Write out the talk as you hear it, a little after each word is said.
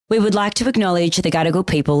We would like to acknowledge the Gadigal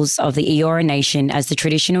peoples of the Eora Nation as the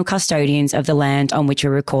traditional custodians of the land on which we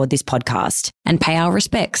record this podcast, and pay our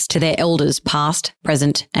respects to their elders past,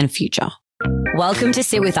 present and future. Welcome to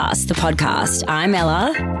Sit With Us, the podcast. I'm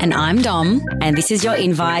Ella. And I'm Dom. And this is your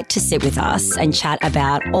invite to sit with us and chat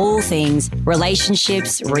about all things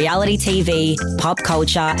relationships, reality TV, pop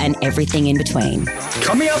culture and everything in between.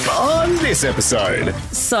 Coming up on this episode.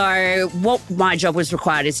 So what my job was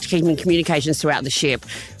required is to keep in communications throughout the ship.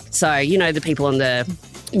 So, you know, the people in the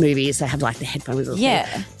movies, they have like the headphones.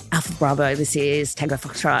 Yeah. Alpha Bravo, this is Tango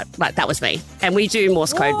Foxtrot. Like, that was me. And we do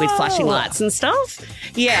Morse code with flashing lights and stuff.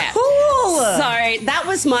 Yeah. Cool. So that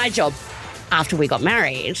was my job. After we got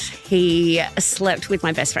married, he slept with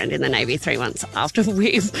my best friend in the Navy 3 months after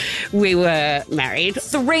we were married.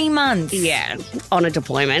 3 months? Yeah, on a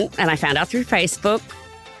deployment. And I found out through Facebook.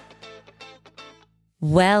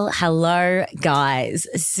 Well, hello, guys.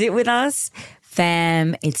 Sit with us.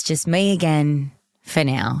 Fam, it's just me again for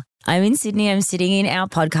now. I'm in Sydney. I'm sitting in our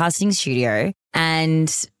podcasting studio.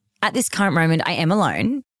 And at this current moment, I am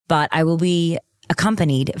alone, but I will be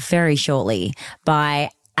accompanied very shortly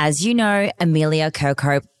by, as you know, Amelia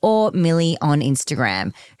Kirkhope, or Millie on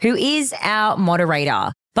Instagram, who is our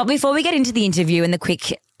moderator. But before we get into the interview and the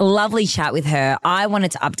quick, lovely chat with her, I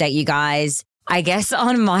wanted to update you guys, I guess,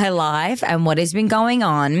 on my life and what has been going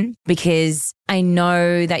on, because I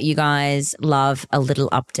know that you guys love a little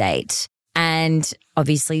update. And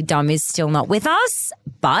obviously Dom is still not with us,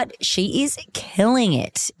 but she is killing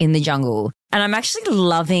it in the jungle. And I'm actually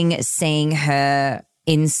loving seeing her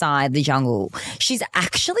inside the jungle. She's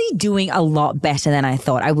actually doing a lot better than I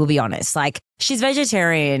thought, I will be honest. Like, she's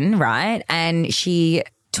vegetarian, right? And she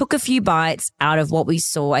took a few bites out of what we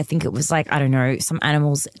saw. I think it was like, I don't know, some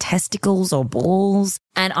animals' testicles or balls.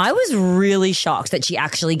 And I was really shocked that she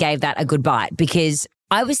actually gave that a good bite, because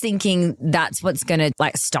I was thinking that's what's going to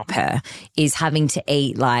like stop her, is having to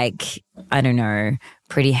eat like, I don't know,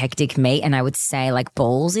 pretty hectic meat. And I would say like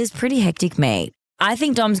balls is pretty hectic meat. I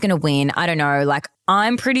think Dom's going to win. I don't know. Like,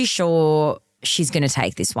 I'm pretty sure she's going to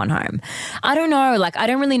take this one home. I don't know. Like, I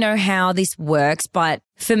don't really know how this works, but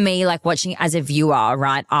for me, like watching as a viewer,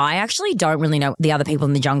 right, I actually don't really know the other people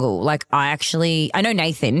in the jungle. Like, I know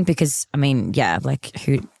Nathan because, I mean, yeah, like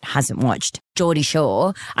who hasn't watched Geordie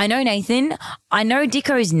Shore? I know Nathan. I know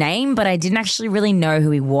Dicko's name, but I didn't actually really know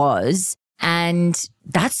who he was. And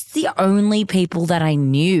that's the only people that I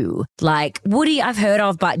knew. Like Woody I've heard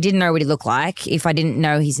of, but didn't know what he looked like. If I didn't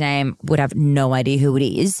know his name, would have no idea who it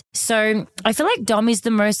is. So I feel like Dom is the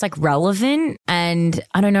most like relevant. And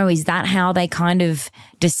I don't know, is that how they kind of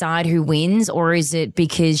decide who wins? Or is it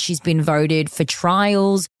because she's been voted for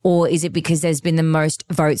trials? Or is it because there's been the most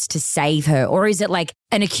votes to save her? Or is it like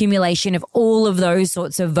an accumulation of all of those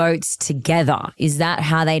sorts of votes together? Is that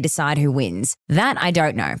how they decide who wins? That I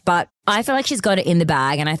don't know. But I feel like she's got it in the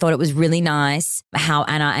bag, and I thought it was really nice how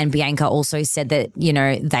Anna and Bianca also said that, you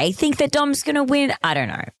know, they think that Dom's going to win. I don't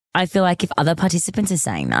know. I feel like if other participants are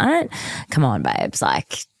saying that, come on, babes,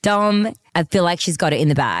 like Dom, I feel like she's got it in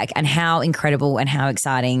the bag, and how incredible and how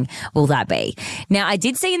exciting will that be? Now, I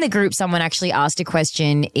did see in the group someone actually asked a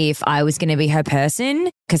question if I was going to be her person,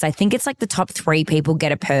 because I think it's like the top 3 people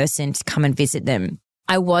get a person to come and visit them.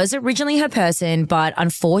 I was originally her person, but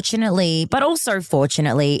unfortunately, but also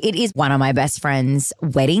fortunately, it is one of my best friend's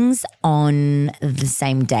weddings on the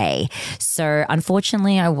same day. So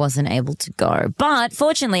unfortunately, I wasn't able to go. But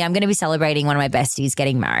fortunately, I'm going to be celebrating one of my besties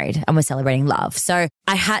getting married, and we're celebrating love. So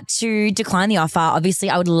I had to decline the offer. Obviously,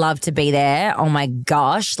 I would love to be there. Oh my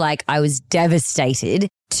gosh, like I was devastated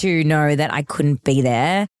to know that I couldn't be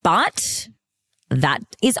there. But that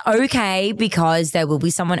is okay, because there will be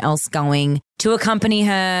someone else going to accompany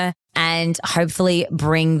her and hopefully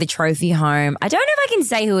bring the trophy home. I don't know if I can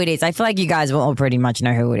say who it is. I feel like you guys will all pretty much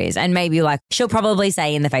know who it is. And maybe like she'll probably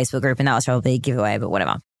say in the Facebook group, and that was probably a giveaway, but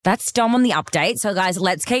whatever. That's Dom on the update. So guys,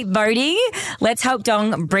 let's keep voting. Let's help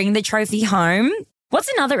Dom bring the trophy home. What's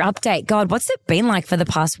another update? God, what's it been like for the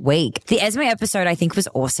past week? The Esme episode, I think, was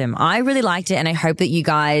awesome. I really liked it, and I hope that you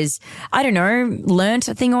guys, I don't know, learnt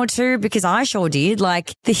a thing or two, because I sure did.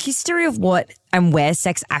 Like, the history of what and where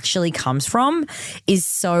sex actually comes from is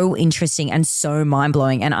so interesting and so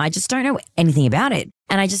mind-blowing, and I just don't know anything about it.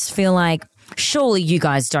 And I just feel like surely you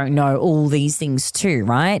guys don't know all these things too,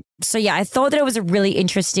 right? So yeah, I thought that it was a really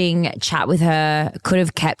interesting chat with her. Could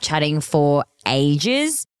have kept chatting for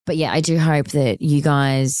ages. But yeah, I do hope that you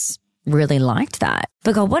guys really liked that.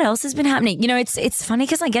 But God, what else has been happening? You know, it's funny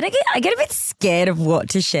because I get a bit scared of what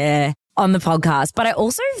to share on the podcast, but I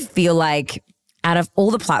also feel like out of all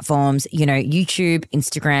the platforms, you know, YouTube,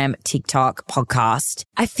 Instagram, TikTok, podcast,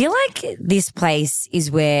 I feel like this place is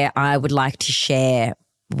where I would like to share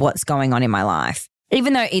what's going on in my life.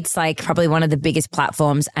 Even though it's like probably one of the biggest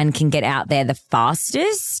platforms and can get out there the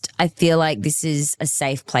fastest, I feel like this is a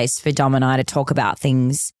safe place for Dom and I to talk about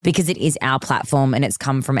things because it is our platform and it's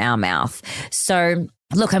come from our mouth. So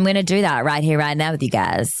look, I'm going to do that right here, right now with you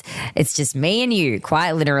guys. It's just me and you,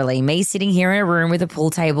 quite literally. Me sitting here in a room with a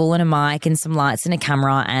pool table and a mic and some lights and a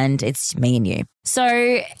camera, and it's me and you.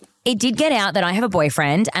 So it did get out that I have a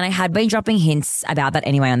boyfriend, and I had been dropping hints about that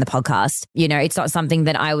anyway on the podcast. You know, it's not something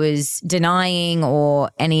that I was denying or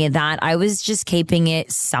any of that. I was just keeping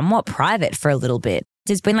it somewhat private for a little bit.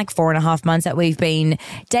 It's been like 4.5 months that we've been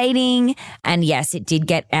dating. And yes, it did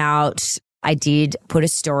get out. I did put a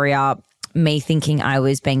story up, me thinking I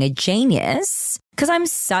was being a genius because I'm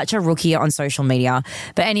such a rookie on social media.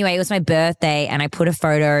 But anyway, it was my birthday and I put a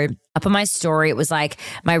photo up on my story. It was like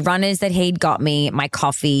my runners that he'd got me, my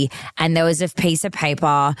coffee, and there was a piece of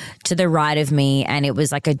paper to the right of me, and it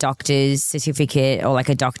was like a doctor's certificate or like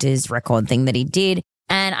a doctor's record thing that he did.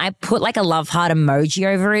 And I put like a love heart emoji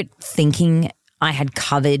over it thinking I had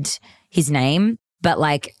covered his name. But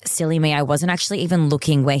like, silly me, I wasn't actually even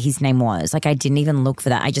looking where his name was. Like, I didn't even look for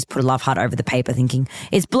that. I just put a love heart over the paper thinking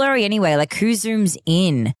it's blurry anyway. Like, who zooms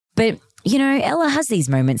in? But, you know, Ella has these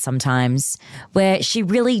moments sometimes where she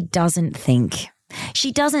really doesn't think.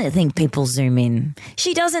 She doesn't think people zoom in.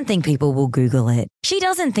 She doesn't think people will Google it. She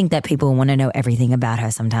doesn't think that people want to know everything about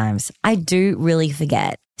her sometimes. I do really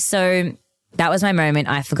forget. So that was my moment.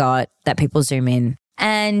 I forgot that people zoom in.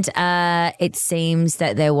 And it seems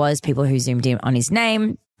that there was people who zoomed in on his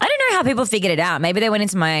name. I don't know how people figured it out. Maybe they went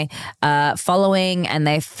into my following and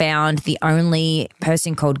they found the only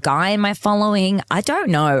person called Guy in my following. I don't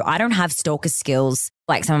know. I don't have stalker skills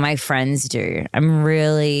like some of my friends do. I'm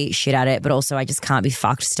really shit at it, but also I just can't be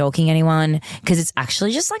fucked stalking anyone because it's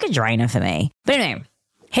actually just like a drainer for me. But anyway,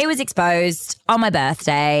 he was exposed on my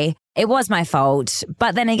birthday. It was my fault.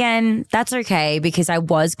 But then again, that's okay because I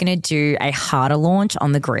was going to do a harder launch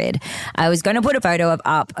on the grid. I was going to put a photo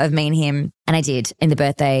up of me and him, and I did in the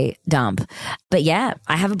birthday dump. But yeah,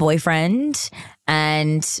 I have a boyfriend,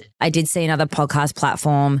 and I did see another podcast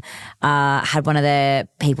platform had one of the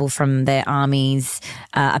people from their armies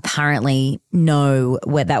apparently know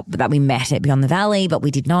that we met at Beyond the Valley, but we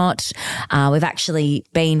did not. We've actually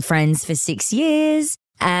been friends for 6 years,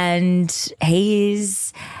 and he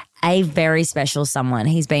is a very special someone.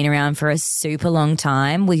 He's been around for a super long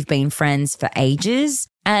time. We've been friends for ages.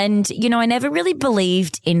 And, you know, I never really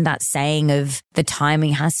believed in that saying of the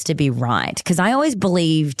timing has to be right, because I always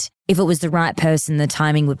believed if it was the right person, the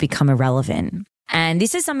timing would become irrelevant. And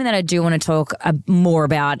this is something that I do want to talk more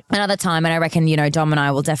about another time. And I reckon, you know, Dom and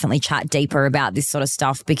I will definitely chat deeper about this sort of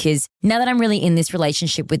stuff, because now that I'm really in this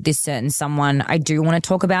relationship with this certain someone, I do want to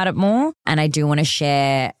talk about it more, and I do want to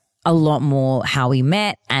share a lot more how we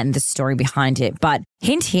met and the story behind it. But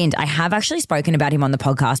hint, hint, I have actually spoken about him on the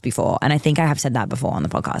podcast before. And I think I have said that before on the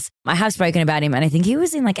podcast. I have spoken about him, and I think he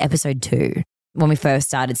was in like episode 2 when we first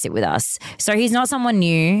started Sit With Us. So he's not someone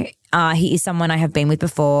new. He is someone I have been with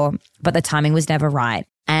before, but the timing was never right.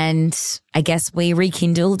 And I guess we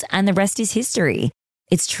rekindled, and the rest is history.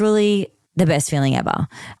 It's truly the best feeling ever.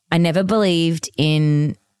 I never believed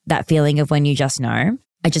in that feeling of when you just know.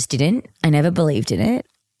 I just didn't. I never believed in it.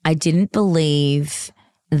 I didn't believe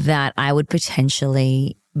that I would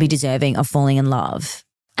potentially be deserving of falling in love.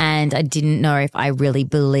 And I didn't know if I really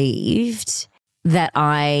believed that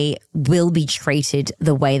I will be treated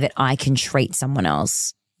the way that I can treat someone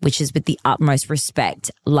else, which is with the utmost respect,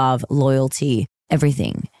 love, loyalty,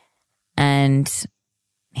 everything. And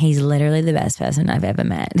he's literally the best person I've ever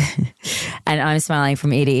met. And I'm smiling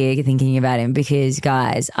from ear to ear thinking about him because,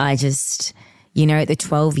 guys, I just... You know, the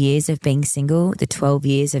 12 years of being single, the 12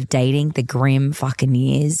 years of dating, the grim fucking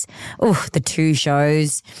years. Oh, the 2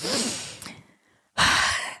 shows.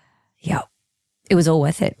 Yeah, it was all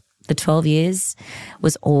worth it. The 12 years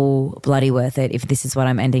was all bloody worth it if this is what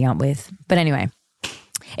I'm ending up with. But anyway,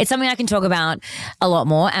 it's something I can talk about a lot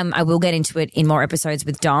more, and I will get into it in more episodes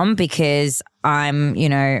with Dom because I'm, you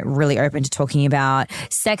know, really open to talking about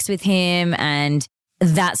sex with him and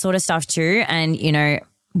that sort of stuff too. And, you know,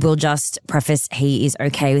 we'll just preface he is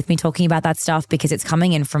okay with me talking about that stuff because it's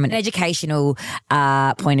coming in from an educational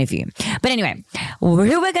point of view. But anyway, who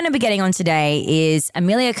we're going to be getting on today is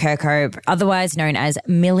Amelia Kirkhope, otherwise known as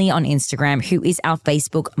Millie on Instagram, who is our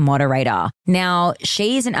Facebook moderator. Now,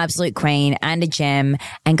 she is an absolute queen and a gem.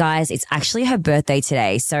 And guys, it's actually her birthday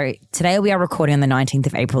today. So today we are recording on the 19th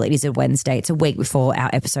of April. It is a Wednesday. It's a week before our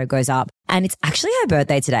episode goes up. And it's actually her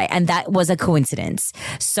birthday today. And that was a coincidence.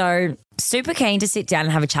 So super keen to sit down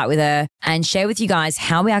and have a chat with her and share with you guys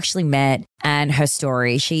how we actually met and her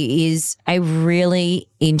story. She is a really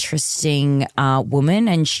interesting woman,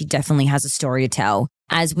 and she definitely has a story to tell,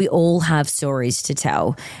 as we all have stories to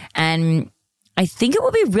tell. And I think it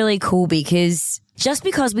will be really cool because just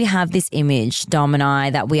because we have this image, Dom and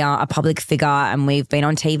I, that we are a public figure and we've been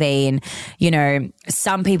on TV and, you know,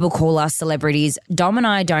 some people call us celebrities, Dom and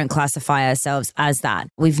I don't classify ourselves as that.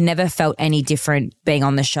 We've never felt any different being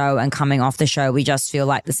on the show and coming off the show. We just feel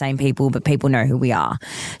like the same people, but people know who we are.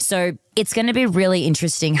 So it's going to be really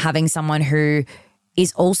interesting having someone who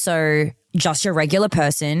is also just your regular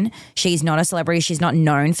person. She's not a celebrity. She's not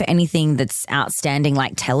known for anything that's outstanding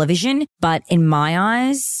like television. But in my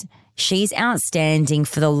eyes, she's outstanding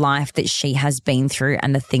for the life that she has been through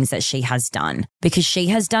and the things that she has done, because she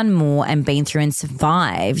has done more and been through and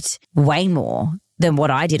survived way more than what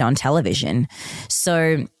I did on television.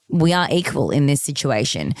 So we are equal in this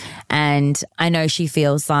situation. And I know she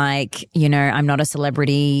feels like, you know, I'm not a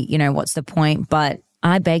celebrity, you know, what's the point? But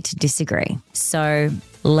I beg to disagree. So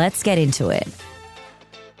let's get into it.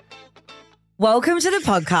 Welcome to the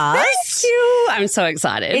podcast. Thank you. I'm so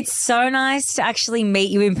excited. It's so nice to actually meet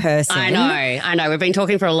you in person. I know. We've been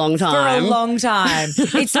talking for a long time.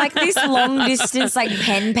 It's like this long distance, like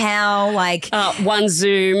pen pal, like one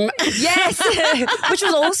Zoom. yes, which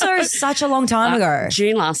was also such a long time ago.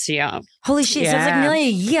 June last year. Holy shit! So it's like nearly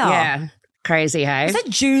a year. Yeah, crazy, hey? Was that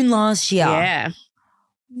June last year? Yeah.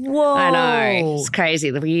 Whoa. I know. It's crazy.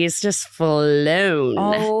 The year's just flown.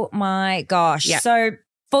 Oh my gosh. Yeah. So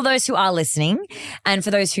for those who are listening and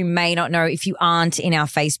for those who may not know, if you aren't in our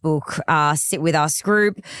Facebook Sit With Us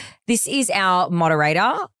group, this is our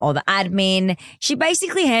moderator or the admin. She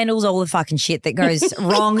basically handles all the fucking shit that goes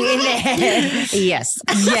wrong in there. Yes.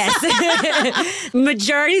 Yes.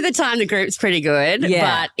 Majority of the time the group's pretty good.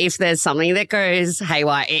 Yeah. But if there's something that goes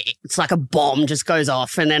haywire, it's like a bomb just goes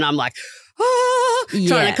off and then I'm like,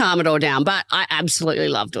 trying to calm it all down. But I absolutely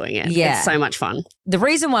love doing it. Yeah. It's so much fun. The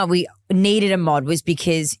reason why we needed a mod was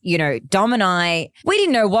because, you know, Dom and I, we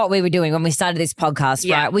didn't know what we were doing when we started this podcast,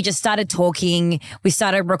 right? We just started talking. We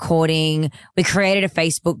started recording. We created a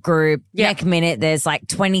Facebook group. Next minute, there's like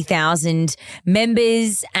 20,000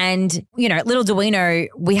 members. And, you know, little do we know,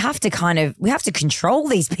 we have to control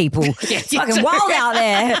these people. It's fucking wild out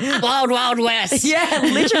there. Wild, wild west. Yeah,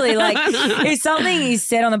 literally. Like if something is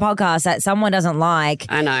said on the podcast that someone doesn't like.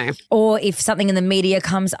 I know. Or if something in the media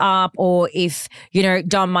comes up, or if, you know,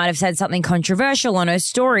 Dom might have said something controversial on her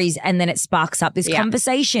stories and then it sparks up this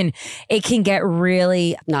conversation, it can get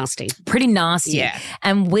really nasty. Pretty nasty. Yeah.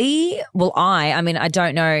 And I mean, I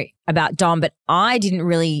don't know about Dom, but I didn't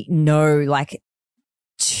really know like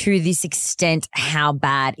to this extent how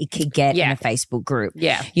bad it could get in a Facebook group.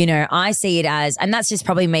 Yeah. You know, I see it as, and that's just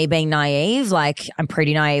probably me being naive. Like I'm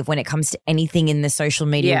pretty naive when it comes to anything in the social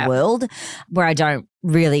media world, where I don't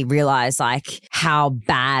really realize like how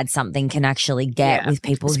bad something can actually get with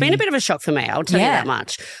people. It's been a bit of a shock for me. I'll tell you that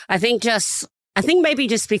much. I think maybe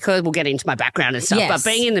just because we'll get into my background and stuff, but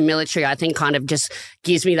being in the military, I think kind of just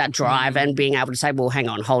gives me that drive and being able to say, well, hang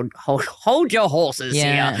on, hold your horses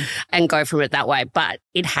here and go from it that way. But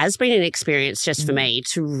it has been an experience just for me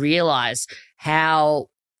to realize how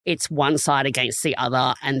it's one side against the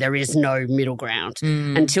other and there is no middle ground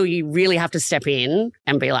until you really have to step in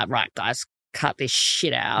and be like, right, guys, cut this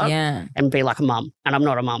shit out and be like a mum. And I'm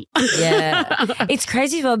not a mum. Yeah. It's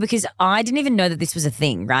crazy as well because I didn't even know that this was a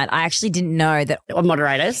thing, right? I actually didn't know that.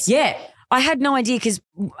 Moderators? Yeah. I had no idea because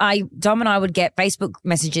Dom and I would get Facebook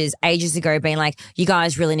messages ages ago being like, you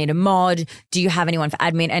guys really need a mod. Do you have anyone for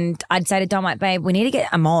admin? And I'd say to Dom, like, babe, we need to get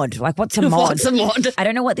a mod. Like, what's a mod? What's a mod? I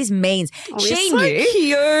don't know what this means. She so knew.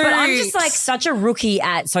 Cute. But I'm just like such a rookie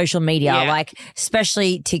at social media, like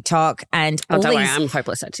especially TikTok and all don't these. worry, I'm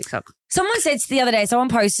hopeless at TikTok. Someone said the other day, someone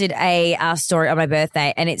posted a story on my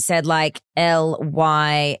birthday and it said like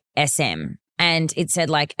LYSM. And it said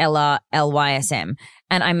like LYSM.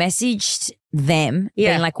 And I messaged them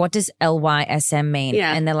being like, what does LYSM mean?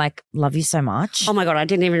 Yeah. And they're like, love you so much. Oh my God, I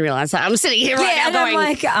didn't even realize that. I'm sitting here right now going, I'm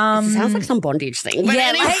like, it sounds like some bondage thing. But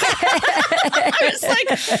anyway, I was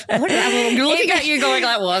like, I'm looking at you going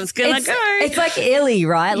like, what's going to go? It's like illy,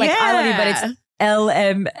 right? Like I love you, but it's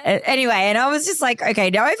LM. Anyway, and I was just like, okay,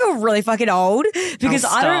 now I feel really fucking old because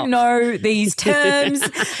I don't know these terms.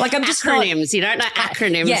 Like I'm just acronyms. You don't know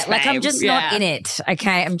acronyms. Yeah, like I'm just not in it.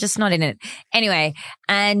 Okay, I'm just not in it. Anyway,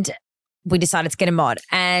 and we decided to get a mod.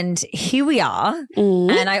 And here we are.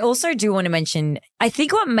 And I also do want to mention, I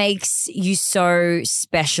think what makes you so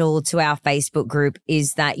special to our Facebook group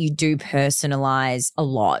is that you do personalize a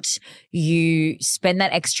lot. You spend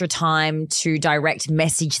that extra time to direct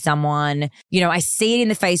message someone. You know, I see it in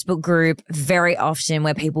the Facebook group very often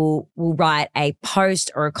where people will write a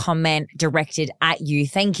post or a comment directed at you,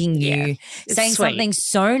 thanking you, saying something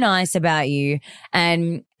so nice about you.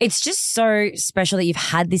 And it's just so special that you've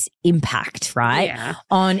had this impact, right? Yeah.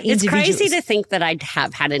 On individuals. It's crazy to think that I'd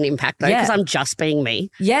have had an impact though, because I'm just being me.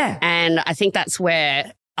 Yeah. And I think that's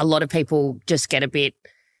where a lot of people just get a bit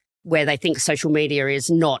where they think social media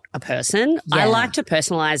is not a person. Yeah. I like to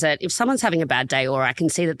personalize it. If someone's having a bad day or I can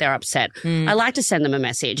see that they're upset, I like to send them a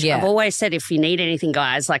message. Yeah. I've always said if you need anything,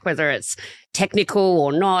 guys, like whether it's technical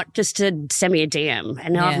or not, just to send me a DM.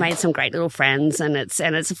 And now I've made some great little friends and it's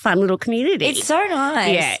a fun little community. It's so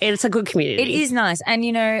nice. Yeah, it's a good community. It is nice. And,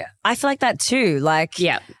 you know, I feel like that too. Like,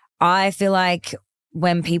 I feel like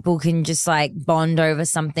when people can just like bond over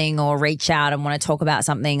something or reach out and want to talk about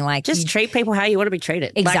something, like just treat people how you want to be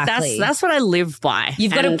treated. Exactly. Like that's what I live by.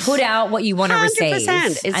 You've got to put out what you want to receive.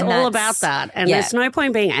 100%. It's all about that. And there's no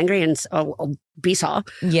point being angry and or bitter.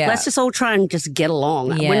 Yeah. Let's just all try and just get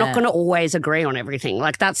along. Yeah. We're not going to always agree on everything.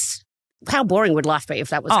 Like that's how boring would life be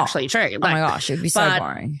if that was actually true. Like, oh my gosh, it would be so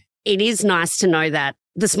boring. It is nice to know that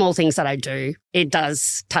the small things that I do, it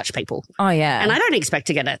does touch people. Oh yeah. And I don't expect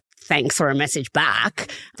to get a thanks or a message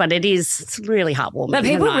back, but it's really heartwarming. But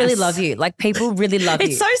people really love you. Like people really love you.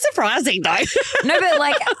 It's so surprising though. No, but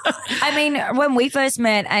like, I mean, when we first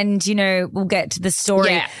met and, you know, we'll get to the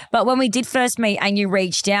story, but when we did first meet and you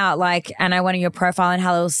reached out, like, and I went on your profile and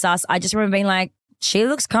had a little sus, I just remember being like, she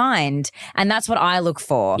looks kind. And that's what I look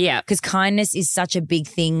for. Yeah. Because kindness is such a big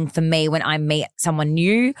thing for me when I meet someone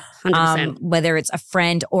new, 100%. Whether it's a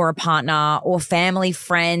friend or a partner or family,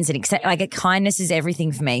 friends, and like kindness is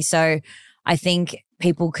everything for me. So I think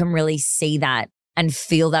people can really see that and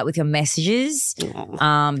feel that with your messages,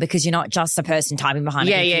 because you're not just a person typing behind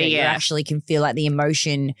a computer. You actually can feel like the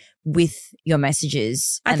emotion with your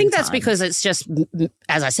messages. I think that's because it's just,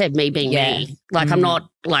 as I said, me being me. Like I'm not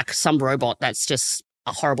like some robot that's just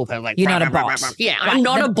a horrible person. Like, you're not a bot. Yeah, I'm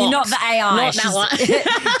not a bot. You're not the AI. Not that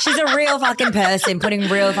one. She's a real fucking person putting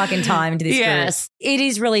real fucking time into this group. It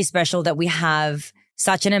is really special that we have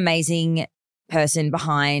such an amazing person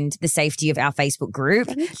behind the safety of our Facebook group.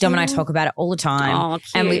 Dom and I talk about it all the time.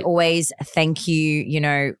 And we always thank you, you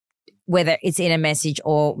know, whether it's in a message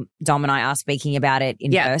or Dom and I are speaking about it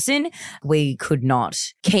in person. We could not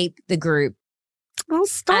keep the group. Oh,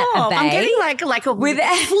 stop. I'm getting like a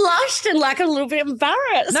flushed and like a little bit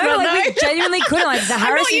embarrassed. No, like we genuinely couldn't. Like the Harrison,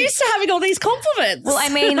 I'm not used to having all these compliments. Well, I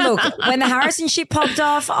mean, look, when the Harrison shit popped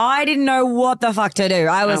off, I didn't know what the fuck to do.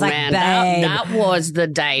 I was babe. That was the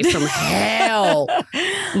day from hell.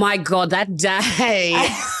 My God, that day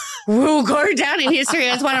will go down in history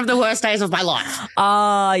as one of the worst days of my life.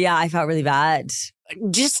 Oh, yeah, I felt really bad.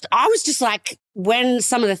 I was just like, when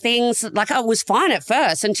some of the things, like I was fine at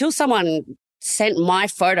first until someone sent my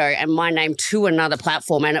photo and my name to another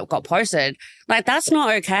platform and it got posted. Like, that's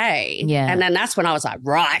not okay. Yeah. And then that's when I was like,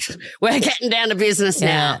 right, we're getting down to business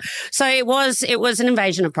now. So it was an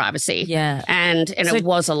invasion of privacy. Yeah. And so it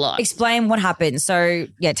was a lot. Explain what happened. So,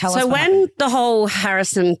 tell us. So when the whole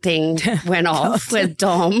Harrison thing went off with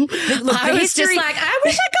Dom, I was just like, I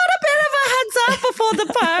wish I got a bit of a heads up before the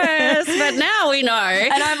post, but now we know.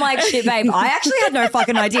 And I'm like, shit, babe, I actually had no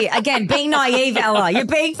fucking idea. Again, being naive, Ella. You're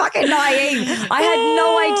being fucking naive. I had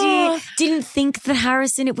no idea. Didn't think that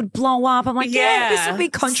Harrison, it would blow up. I'm like, this would be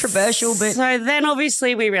controversial. But so then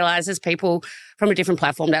obviously we realised there's people from a different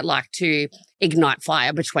platform that like to ignite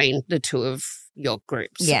fire between the two of your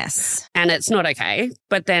groups. Yes. And it's not okay.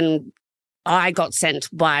 But then I got sent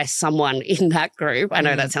by someone in that group. I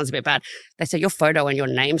know that sounds a bit bad. They said, your photo and your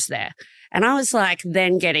name's there. And I was like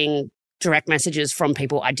then getting direct messages from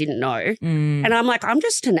people I didn't know. And I'm like, I'm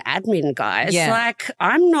just an admin, guys. Like,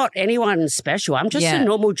 I'm not anyone special. I'm just a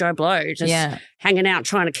normal Joe Blow, just hanging out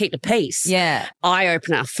trying to keep the peace.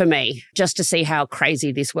 Eye-opener for me, just to see how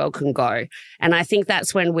crazy this world can go. And I think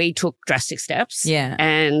that's when we took drastic steps.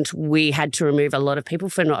 And we had to remove a lot of people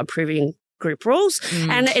for not approving group rules.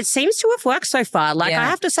 And it seems to have worked so far. Like, I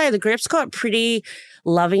have to say, the group's got pretty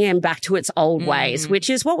loving and back to its old ways, which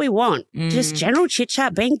is what we want. Just general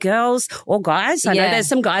chit-chat, being girls or guys. I know there's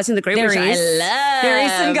some guys in the group, which I love. There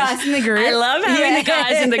is some guys in the group. I love having the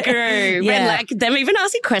guys in the group. And like them even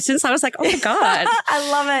asking questions. I was like, oh my God. I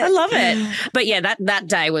love it. I love it. But yeah, that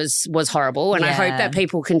day was horrible. And I hope that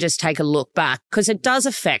people can just take a look back, because it does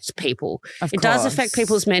affect people. It does affect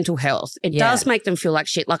people's mental health. It does make them feel like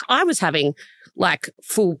shit. Like I was having like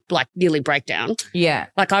full, like nearly breakdown. Yeah.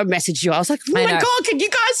 Like I messaged you. I was like, oh my God, can you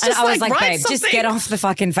guys just I was like write babe, something? just get off the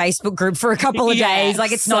fucking Facebook group for a couple of days.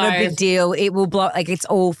 Like it's not a big deal. It will blow, like it's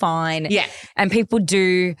all fine. Yeah. And people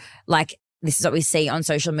do like, this is what we see on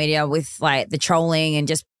social media with like the trolling and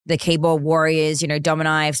just the keyboard warriors. You know, Dom and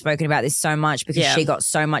I have spoken about this so much because she got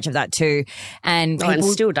so much of that too. And people, and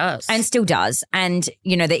still does. And still does. And,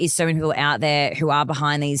 you know, there is so many people out there who are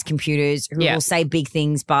behind these computers who will say big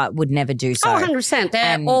things but would never do so. Oh, 100%.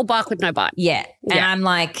 They're all bark with no bite. Yeah. And I'm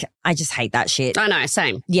like, I just hate that shit. I know,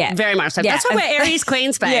 same. Yeah. Very much so. Yeah. That's why we're Aries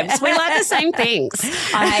queens, babes. We like the same things.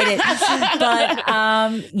 I hate it.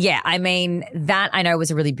 But yeah, I mean, that I know was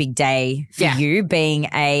a really big day for you being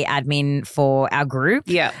a admin for our group.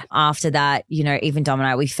 Yeah. After that, you know, even Dom and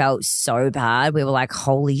I, we felt so bad. We were like,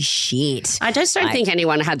 holy shit. I just don't think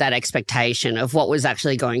anyone had that expectation of what was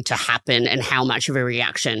actually going to happen and how much of a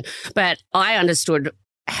reaction. But I understood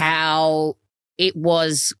how it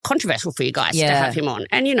was controversial for you guys to have him on.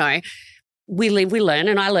 And, you know, we live, we learn,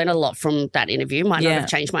 and I learned a lot from that interview. Might not have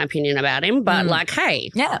changed my opinion about him, but like, hey,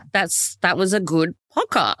 that was a good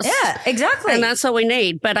podcast. Yeah, exactly. And that's what we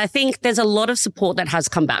need. But I think there's a lot of support that has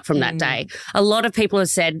come back from that day. A lot of people have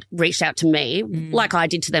reached out to me, like I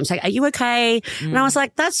did to them, saying, are you okay? And I was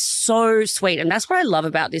like, that's so sweet. And that's what I love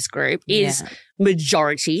about this group is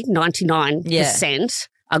majority, 99%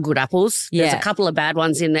 are good apples. There's a couple of bad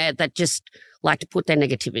ones in there that just like to put their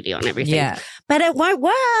negativity on everything. Yeah. But it won't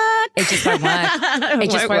work. It just won't work.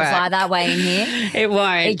 It just won't fly that way in here. It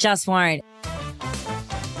won't. It just won't.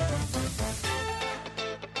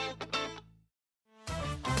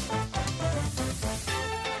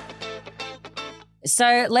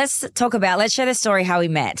 So let's share the story how we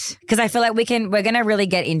met. Because I feel like we're going to really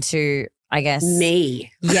get into, I guess.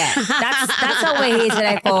 Me. Yeah. That's what we're here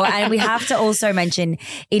today for. And we have to also mention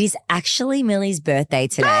it is actually Millie's birthday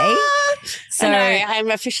today. So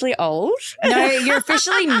I'm officially old. No, you're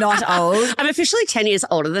officially not old. I'm officially 10 years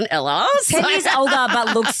older than Ella. 10 years older,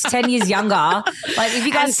 but looks 10 years younger. Like if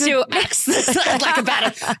you guys still acts like about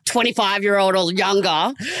a 25-year-old or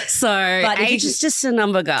younger. So but age is just a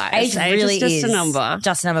number, guys. Age really is just a number.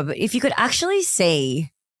 Just a number. But if you could actually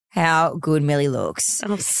see how good Millie looks.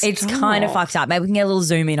 Oh, it's kind of fucked up. Maybe we can get a little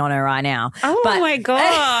zoom in on her right now. Oh, my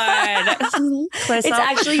God. It's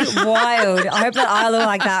actually wild. I hope that I look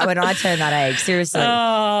like that when I turn that age. Seriously.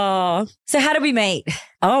 Oh. So how did we meet?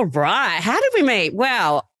 Oh, right. How did we meet?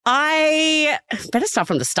 Well, I better start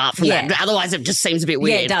from the start from that. Otherwise, it just seems a bit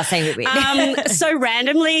weird. Yeah, it does seem a bit weird. So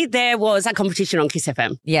randomly, there was a competition on Kiss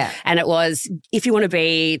FM. Yeah. And it was, if you want to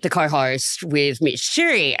be the co-host with Mitch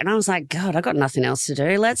Shuri. And I was like, God, I've got nothing else to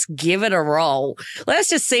do. Let's give it a roll. Let's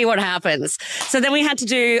just see what happens. So then we had to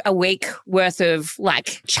do a week worth of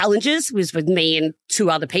like challenges. It was with me and 2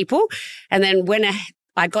 other people. And then when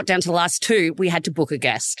I got down to the last 2, we had to book a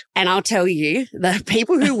guest. And I'll tell you, the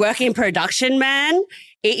people who work in production, man,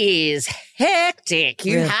 it is hectic.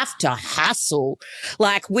 You have to hustle.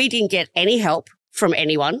 Like, we didn't get any help from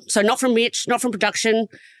anyone. So not from Mitch, not from production,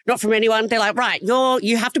 not from anyone. They're like, right,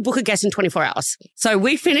 you have to book a guest in 24 hours. So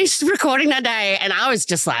we finished recording that day and I was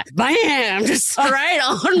just like, bam, just straight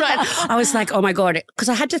on. Right. I was like, oh my God, because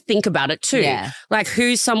I had to think about it too. Yeah. Like,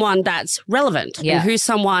 who's someone that's relevant and who's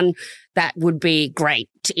someone that would be great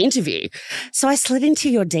to interview. So I slid into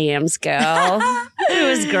your DMs, girl. It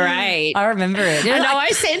was great. I remember it. I know. I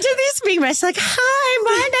sent her this big message like, hi,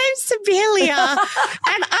 my name's Sibelia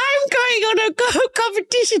and I'm going on a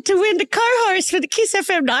competition to win the co-host for the Kiss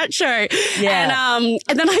FM night show. Yeah.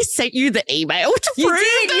 And then I sent you the email to prove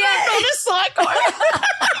that I'm not a psycho.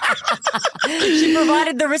 She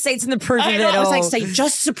provided the receipts and the proof of it all. I was like, say,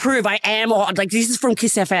 just to prove I am on, like, this is from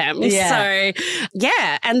Kiss FM. Yeah. So,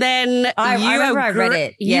 yeah. And then I remember I read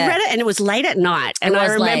it. You read it and it was late at night. And I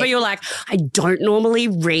remember you were like, I don't normally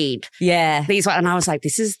read these. And I was like,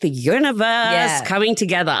 this is the universe coming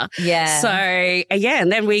together. Yeah. So,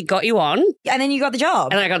 and then we got you on. And then you got the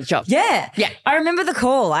job. And I got the job. Yeah. Yeah. I remember the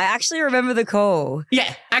call. I actually remember the call.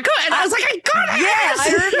 Yeah. I got it. And I was like, I got it. Yeah,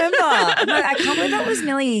 I remember. I can't believe that was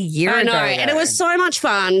nearly a year ago. I know. And it was so much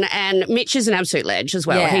fun. And Mitch is an absolute ledge as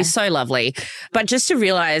well. Yeah. He's so lovely. But just to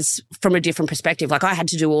realize from a different perspective, like I had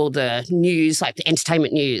to do all the news, like the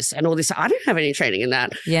entertainment news and all this. I don't have any training in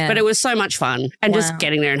that. Yeah. But it was so much fun. And just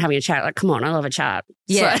getting there and having a chat. Like, come on, I love a chat.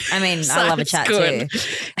 Yeah. So, I mean, I love a chat too.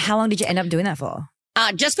 How long did you end up doing that for?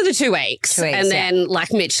 Just for the 2 weeks. And then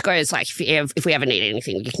like Mitch goes like, if we ever need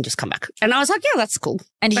anything, you can just come back. And I was like, yeah, that's cool.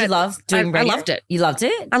 And did you love doing radio? I loved it. You loved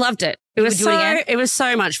it? I loved it. It was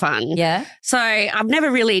so much fun. Yeah. So I've never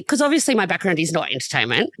really, because obviously my background is not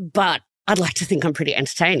entertainment, but I'd like to think I'm pretty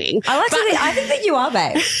entertaining. I think that you are,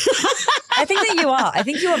 babe. I think that you are. I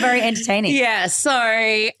think you are very entertaining. Yeah. So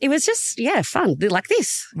it was just, fun like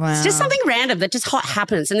this. Wow. It's just something random that just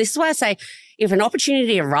happens. And this is why I say, if an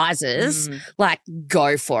opportunity arises, like,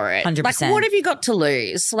 go for it. 100%. Like, what have you got to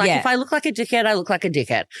lose? Like, if I look like a dickhead, I look like a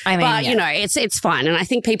dickhead. I mean, but, you know, it's fine. And I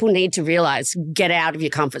think people need to realize, get out of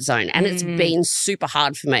your comfort zone. And it's been super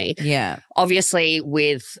hard for me. Yeah. Obviously,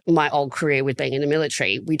 with my old career with being in the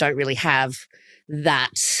military, we don't really have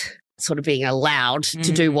that sort of being allowed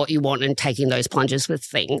to do what you want and taking those plunges with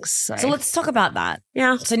things. So let's talk about that.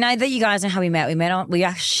 Yeah. So now that you guys know how we met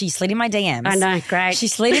she slid in my DMs. I know, great. She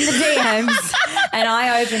slid in the DMs and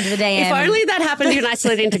I opened the DM. If only that happened when I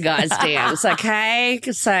slid into guys' DMs, okay?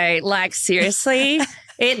 So, like, seriously,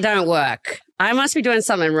 it don't work. I must be doing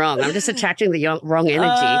something wrong. I'm just attracting the wrong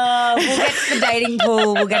energy.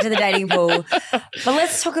 We'll get to the dating pool. But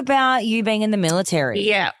let's talk about you being in the military.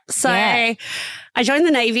 Yeah. So I joined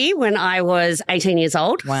the Navy when I was 18 years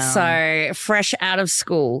old. Wow. So fresh out of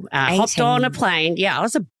school. Hopped on a plane. Yeah, I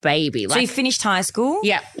was a baby. So you finished high school?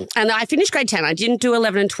 Yeah. And I finished grade 10. I didn't do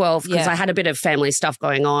 11 and 12 because I had a bit of family stuff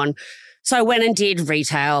going on. So I went and did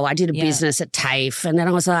retail. I did a business at TAFE. And then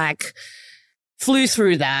I was like, flew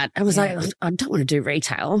through that. I was like, I don't want to do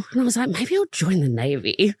retail. And I was like, maybe I'll join the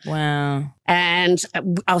Navy. Wow. And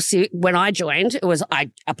I'll see, when I joined, I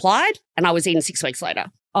applied and I was in 6 weeks later.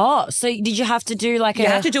 Oh, so did you have to do like You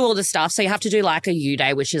have to do all the stuff. So you have to do like a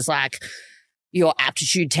U-Day, which is like your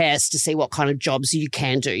aptitude test to see what kind of jobs you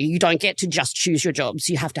can do. You don't get to just choose your jobs.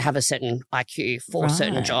 You have to have a certain IQ for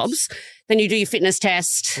certain jobs. Then you do your fitness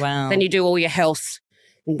test. Wow. Then you do all your health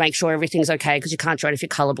and make sure everything's okay because you can't join if you're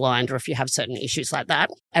colorblind or if you have certain issues like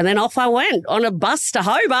that. And then off I went on a bus to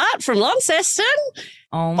Hobart from Launceston.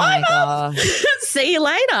 Oh my God. See you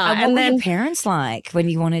later. And what were your parents like when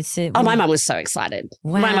you wanted to? Oh, my mum was so excited.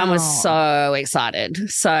 Wow. My mum was so excited.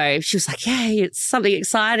 So she was like, yay, it's something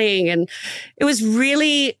exciting. And it was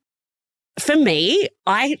really, for me,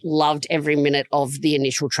 I loved every minute of the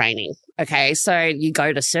initial training. Okay, so you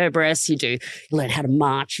go to Cerberus, you learn how to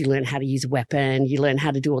march, you learn how to use a weapon, you learn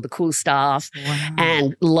how to do all the cool stuff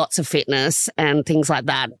and lots of fitness and things like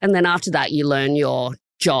that. And then after that, you learn your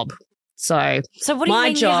job. So what do you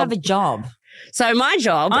mean you have a job? So my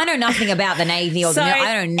job. I know nothing about the Navy or I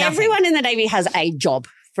know nothing. Everyone in the Navy has a job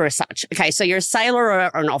for such. Okay, so you're a sailor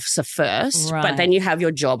or an officer first, but then you have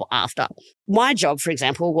your job after. My job, for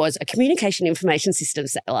example, was a communication information system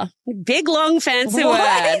sailor. Big, long, fancy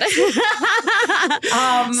word.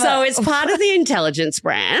 So it's part of the intelligence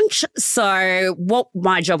branch. So what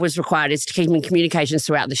my job was required is to keep in communications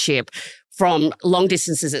throughout the ship from long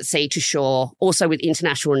distances at sea to shore, also with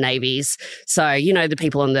international navies. So, you know, the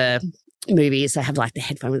people on the movies, they have like the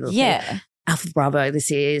headphone with the thing. Alpha Bravo, this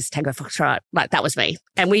is Tango Foxtrot. Like, that was me.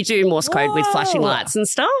 And we do Morse code with flashing lights and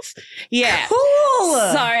stuff. Yeah. Cool.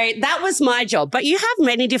 So that was my job. But you have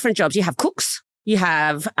many different jobs. You have cooks. You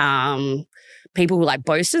have people who like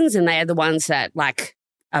bosuns, and they are the ones that like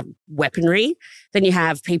weaponry. Then you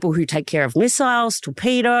have people who take care of missiles,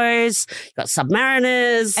 torpedoes. You've got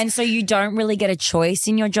submariners. And so you don't really get a choice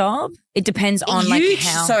in your job? It depends on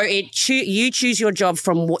how. So you choose your job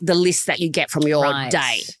from the list that you get from your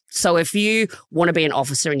day. So if you want to be an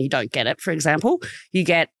officer and you don't get it, for example, you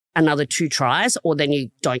get another 2 tries, or then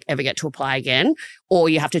you don't ever get to apply again, or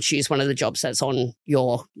you have to choose one of the jobs that's on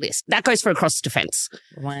your list. That goes for across defense.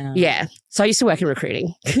 Wow. Yeah. So I used to work in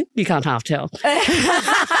recruiting. You can't half tell. Oh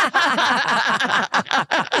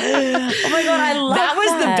my God, I love that. That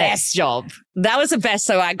was the best job. That was the best.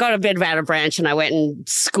 So I got a bit out of branch and I went in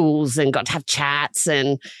schools and got to have chats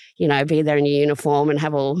and, you know, be there in your uniform and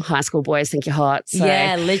have all high school boys think you're hot. So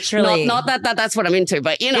yeah, literally. Not that that's what I'm into,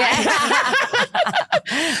 but, you know. Yeah.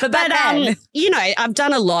 but you know, I've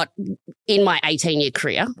done a lot in my 18-year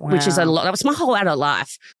career, which is a lot. That was my whole adult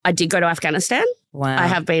life. I did go to Afghanistan. Wow. I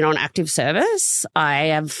have been on active service. I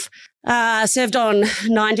have served on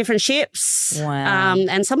 9 different ships. Wow.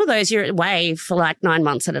 And some of those you're away for like 9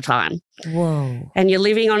 months at a time. Whoa. And you're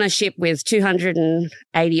living on a ship with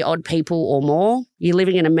 280 odd people or more. You're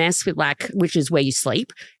living in a mess with which is where you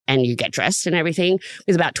sleep and you get dressed and everything,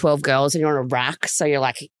 with about 12 girls, and you're on a rack. So you're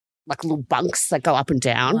like little bunks that go up and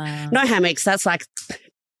down. Wow. No hammocks. That's like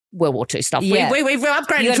World War II stuff. Yeah. We've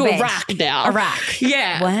upgraded to a rack now. A rack.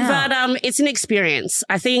 Yeah. Wow. But it's an experience.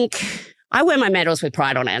 I think I wear my medals with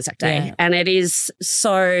pride on Anzac Day, and it is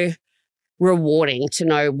so rewarding to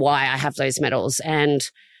know why I have those medals. And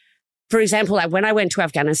for example, like when I went to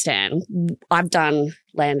Afghanistan, I've done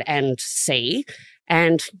land and sea,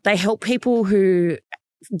 and they help people who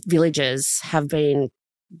villages have been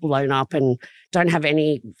blown up and don't have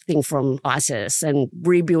anything from ISIS, and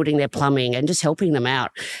rebuilding their plumbing and just helping them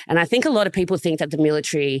out. And I think a lot of people think that the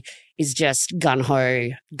military is just gung-ho,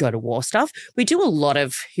 go to war stuff. We do a lot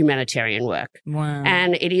of humanitarian work. Wow.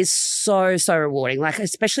 And it is so, so rewarding, like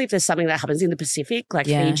especially if there's something that happens in the Pacific, like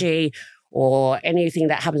Fiji, or anything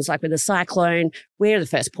that happens like with a cyclone. We're the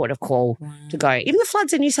first port of call to go. Even the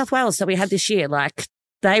floods in New South Wales that we had this year, like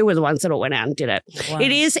they were the ones that all went out and did it. Wow.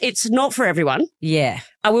 It's not for everyone. Yeah.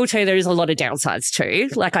 I will tell you there is a lot of downsides too.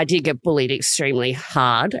 Like I did get bullied extremely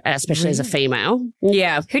hard, especially as a female.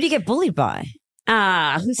 Yeah. Who do you get bullied by?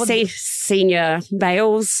 Senior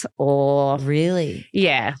males or... Really?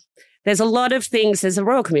 Yeah. There's a lot of things. There's a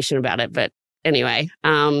Royal Commission about it, but anyway,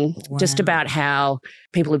 just about how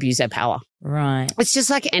people abuse their power. Right. It's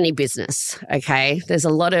just like any business, okay? There's a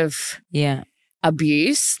lot of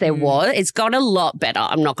abuse. There was. It's got a lot better,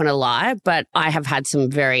 I'm not going to lie, but I have had some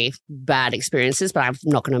very bad experiences, but I'm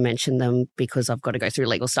not going to mention them because I've got to go through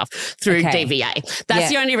legal stuff through DVA. That's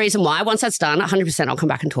the only reason why. Once that's done, 100% I'll come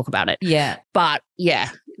back and talk about it. Yeah. But yeah,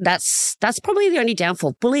 that's probably the only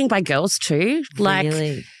downfall. Bullying by girls too. Like,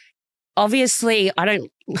 really? Obviously, I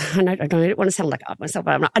don't want to sound like myself,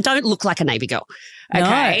 but I don't look like a Navy girl.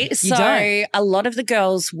 Okay. No, so a lot of the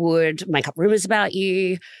girls would make up rumors about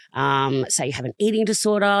you, say you have an eating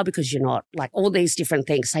disorder because you're not, like all these different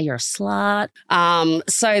things, say you're a slut.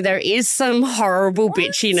 So there is some horrible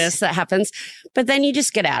bitchiness that happens, but then you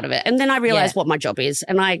just get out of it. And then I realized what my job is.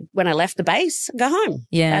 And when I left the base, go home.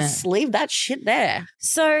 Yeah. Just leave that shit there.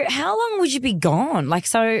 So how long would you be gone?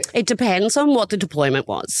 It depends on what the deployment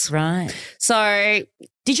was. Right. So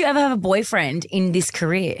did you ever have a boyfriend in this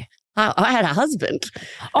career? I had a husband.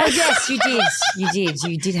 Oh, yes, you did.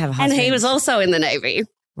 You did have a husband. And he was also in the Navy.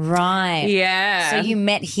 Right. Yeah. So you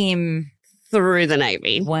met him through the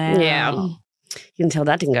Navy. Wow. Yeah. You can tell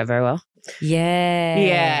that didn't go very well. Yeah.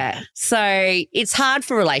 Yeah. So it's hard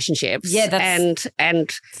for relationships. Yeah, that's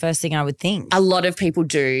and first thing I would think. A lot of people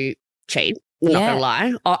do cheat. I'm not going to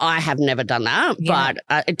lie. I have never done that, but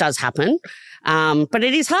it does happen. But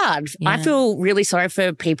it is hard. Yeah. I feel really sorry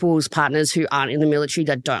for people's partners who aren't in the military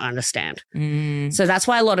that don't understand. So that's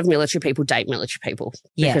why a lot of military people date military people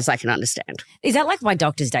because they can understand. Is that like why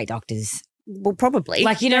doctors date doctors? Well, probably.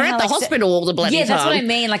 Like, you know, they're at the hospital all the bloody time. Yeah, that's what I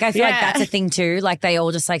mean. Like, I feel like that's a thing too. Like, they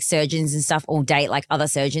all just like surgeons and stuff all date like other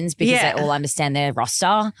surgeons because they all understand their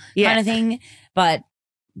roster kind of thing. But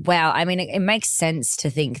wow, I mean, it makes sense to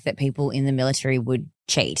think that people in the military would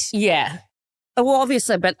cheat. Yeah. Well,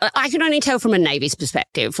 obviously, but I can only tell from a Navy's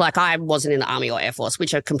perspective. Like, I wasn't in the Army or Air Force,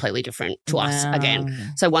 which are completely different to us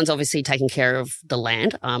again. So one's obviously taking care of the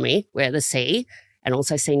land, Army, we're the sea, and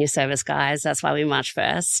also senior service guys. That's why we march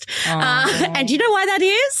first. And do you know why that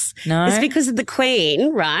is? No. It's because of the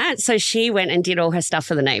Queen, right? So she went and did all her stuff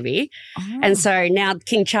for the Navy. And so now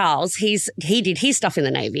King Charles, he did his stuff in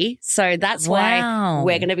the Navy. So that's why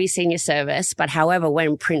we're going to be senior service. But however,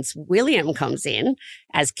 when Prince William comes in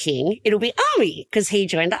as king, it'll be Army because he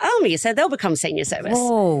joined the Army. So they'll become senior service.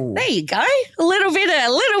 Whoa. There you go. A little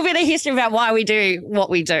bit of history about why we do what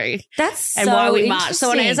we do. That's and so why we march.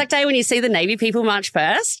 So on Anzac Day, when you see the Navy people march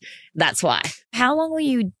first, that's why. How long were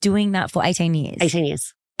you doing that for? 18 years? 18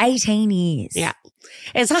 years. 18 years. Yeah.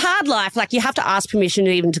 It's a hard life. Like, you have to ask permission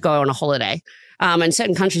even to go on a holiday. And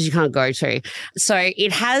certain countries you can't go to. So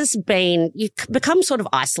it has been, you become sort of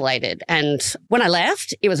isolated. And when I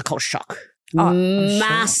left, it was a culture shock. Oh,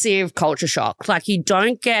 massive culture shock. Like, you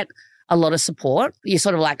don't get a lot of support. You're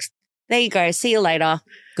sort of like, there you go, see you later.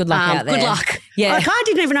 Good luck out there. Good luck. Yeah. Like, I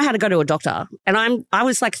didn't even know how to go to a doctor. And I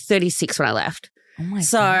was like 36 when I left. Oh my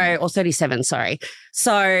God. Or 37, sorry.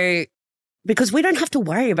 So, because we don't have to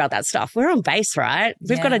worry about that stuff. We're on base, right?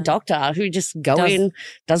 We've got a doctor who just in,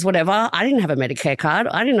 does whatever. I didn't have a Medicare card.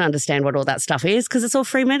 I didn't understand what all that stuff is because it's all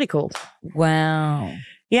free medical. Wow.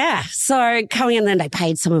 Yeah. So coming in, then they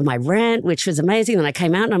paid some of my rent, which was amazing. Then I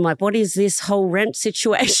came out and I'm like, what is this whole rent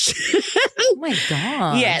situation? Oh my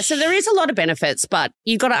God. Yeah. So there is a lot of benefits, but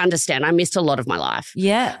you got to understand, I missed a lot of my life.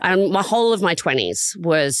 Yeah. And my whole of my 20s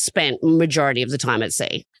was spent majority of the time at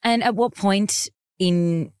sea. And at what point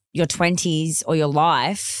in your 20s or your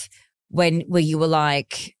life where you were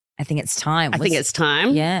like, I think it's time? I think it's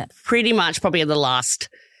time. Yeah. Pretty much probably in the last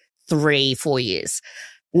 3-4 years.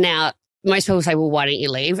 Now, most people say, well, why don't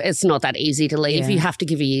you leave? It's not that easy to leave. You have to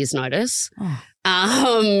give a year's notice.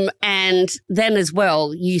 And then as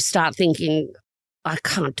well, you start thinking, I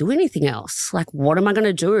can't do anything else. Like, what am I going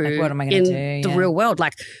to do in the real world?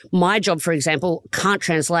 Like, my job, for example, can't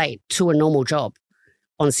translate to a normal job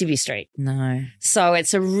on Civvy Street. No. So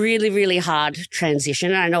it's a really, really hard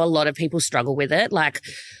transition. I know a lot of people struggle with it. Like,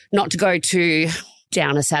 not to go too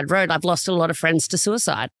down a sad road. I've lost a lot of friends to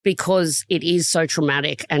suicide because it is so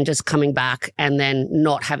traumatic, and just coming back and then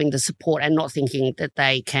not having the support and not thinking that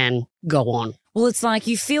they can go on. Well, it's like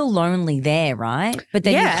you feel lonely there, right? But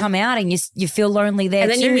then you come out and you feel lonely there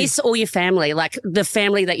too. And then you miss all your family, like the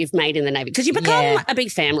family that you've made in the Navy, because you become a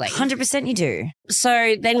big family. 100% you do.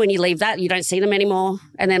 So then when you leave that, you don't see them anymore.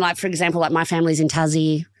 And then like, for example, like my family's in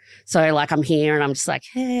Tassie. So like I'm here and I'm just like,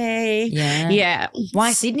 hey. Yeah.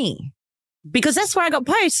 Why Sydney? Because that's where I got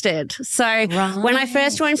posted. So when I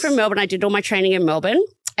first joined from Melbourne, I did all my training in Melbourne,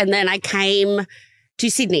 and then I came to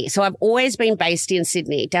Sydney. So I've always been based in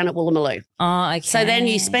Sydney, down at Woolloomooloo. Oh, okay. So then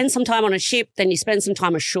you spend some time on a ship, then you spend some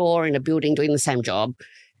time ashore in a building doing the same job,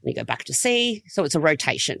 and you go back to sea. So it's a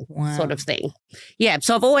rotation sort of thing. Yeah,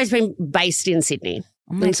 so I've always been based in Sydney.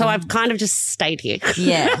 And so I've kind of just stayed here.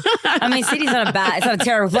 Yeah. I mean, Sydney's not it's not a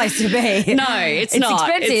terrible place to be. No, it's not.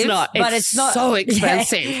 Expensive, it's not. But it's not so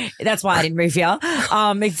expensive. Yeah, that's why I didn't move here.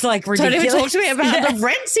 It's like ridiculous. Don't even talk to me about the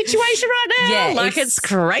rent situation right now. Yeah. Like it's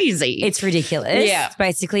crazy. It's ridiculous. Yeah. It's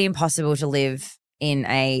basically impossible to live in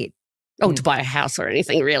a... to buy a house or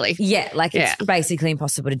anything, really. Yeah, it's basically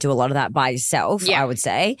impossible to do a lot of that by yourself, I would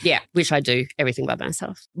say. Yeah, which I do everything by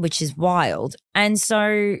myself. Which is wild. And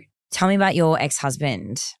so... Tell me about your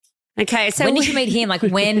ex-husband. Okay, so when did you meet him? Like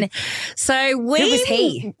when? So who was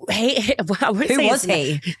he? Who was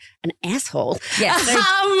he? An asshole. Yeah. So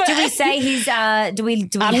do we say he's? Do we?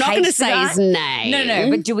 I'm not going to say his name.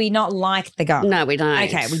 No. But do we not like the guy? No, we don't.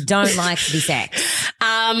 Okay, we don't like this ex.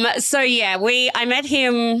 So yeah, I met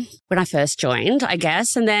him when I first joined, I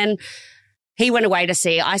guess, and then. He went away to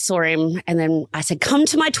sea. I saw him and then I said, come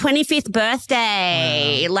to my 25th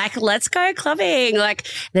birthday. Wow. Like, let's go clubbing. Like,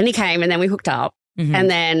 then he came and then we hooked up. Mm-hmm.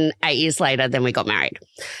 And then 8 years later, then we got married.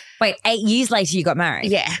 Wait, 8 years later you got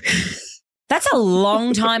married? Yeah. That's a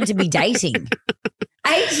long time to be dating.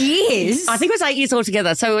 8 years? I think it was 8 years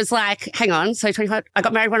altogether. So it was like, hang on. So 25, I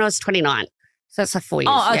got married when I was 29. So that's like 4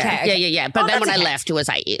 years. Oh, okay. Yeah. But then when I left, it was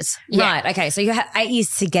 8 years. Yeah. Right. Okay. So you had 8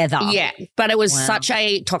 years together. Yeah. But it was such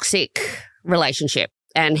a toxic relationship.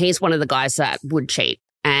 And he's one of the guys that would cheat.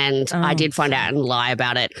 And I did find out and lie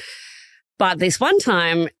about it. But this one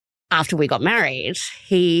time after we got married,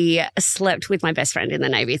 he slept with my best friend in the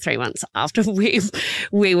Navy 3 months after we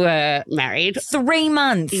were married. 3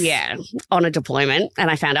 months? Yeah. On a deployment. And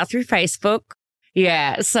I found out through Facebook.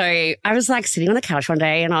 Yeah. So I was like sitting on the couch one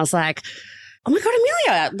day and I was like, oh my God,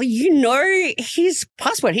 Amelia, you know his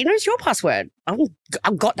password. He knows your password.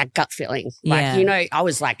 I've got that gut feeling. Like, I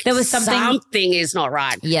was like, there was something is not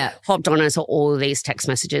right. Yeah. Hopped on and saw all these text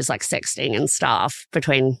messages, like sexting and stuff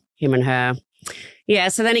between him and her. Yeah.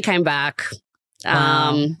 So then he came back.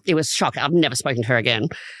 It was shocking. I've never spoken to her again.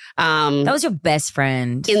 That was your best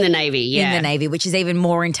friend. In the Navy, yeah. In the Navy, which is even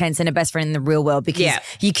more intense than a best friend in the real world because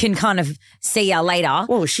you can kind of see her later.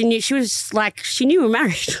 Well, she knew we were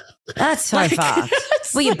married. That's so fucked.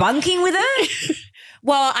 Were you bunking with her?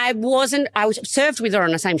 Well, I wasn't. I was served with her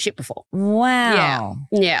on the same ship before. Wow.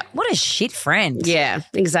 Yeah. What a shit friend. Yeah,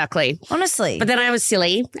 exactly. Honestly. But then I was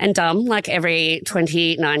silly and dumb like every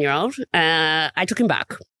 29-year-old. I took him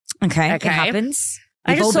back. Okay. It happens.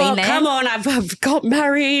 I just thought, come on, I've got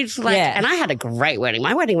married. And I had a great wedding.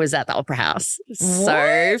 My wedding was at the Opera House.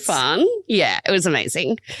 So fun. Yeah, it was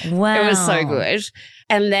amazing. Wow. It was so good.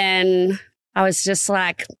 And then I was just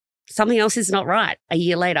like, something else is not right a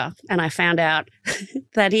year later. And I found out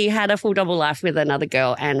that he had a full double life with another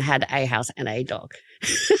girl and had a house and a dog.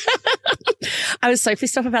 I was so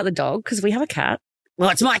pissed off about the dog because we have a cat. Well,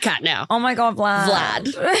 it's my cat now. Oh my God, Vlad.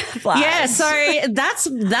 Vlad. Yeah, so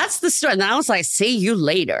that's the story. And then I was like, see you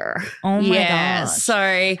later. Oh my God.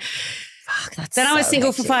 So fuck, that's then I was so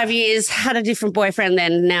single hectic. for 5 years, had a different boyfriend,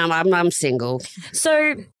 then now I'm single.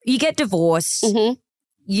 So you get divorced. Mm-hmm.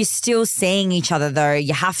 You're still seeing each other though.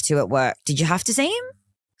 You have to at work. Did you have to see him?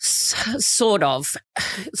 Sort of.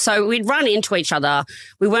 So we'd run into each other.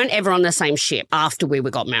 We weren't ever on the same ship after we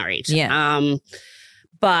got married. Yeah.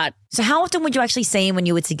 But so how often would you actually see him when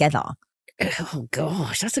you were together? Oh,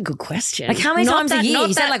 gosh, that's a good question. Like how many times a year?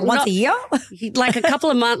 You said like once a year? Like a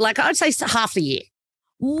couple of months, like I'd say half a year.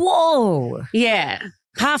 Whoa. Yeah.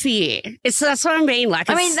 Half a year. That's what I mean.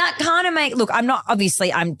 Like, I mean, that kind of look, I'm not,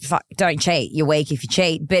 obviously, don't cheat. You're weak if you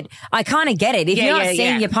cheat, but I kind of get it. If you're not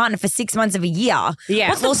seeing your partner for 6 months of a year,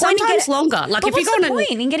 what's the point sometimes longer. Like, if what's you're the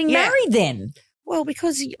point in getting married then? Well,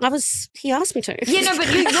 because he asked me to. Yeah, no,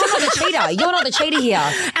 but you're not the cheater. You're not the cheater here.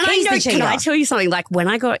 And He's the cheater. Can I tell you something? Like, when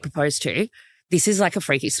I got proposed to, this is like a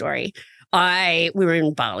freaky story. We were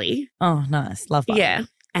in Bali. Oh, nice. Love Bali. Yeah.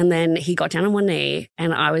 And then he got down on one knee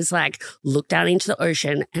and I was like, looked down into the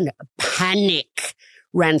ocean and panic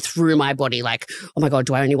ran through my body like, oh my God,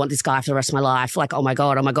 do I only want this guy for the rest of my life? Like, oh my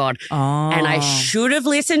God. And I should have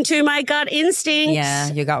listened to my gut instinct.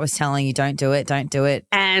 Yeah, your gut was telling you don't do it.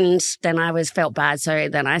 And then I felt bad. So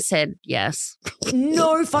then I said yes.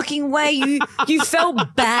 No fucking way. You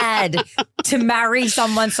felt bad to marry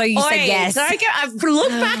someone, so you said yes. So I've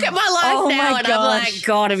looked back at my life now and I'm like,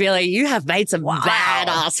 God, Amelia, you have made some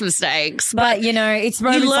badass mistakes. But you know, it's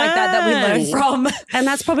moments like that we learn from. And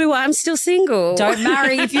that's probably why I'm still single. Don't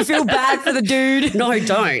marry if you feel bad for the dude. No,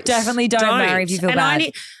 don't. Definitely don't marry if you feel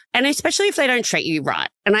bad. And especially if they don't treat you right.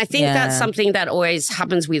 And I think that's something that always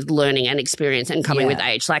happens with learning and experience and coming with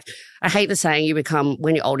age. Like, I hate the saying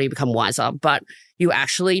when you're older, you become wiser, but you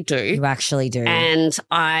actually do. You actually do. And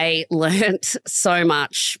I learned so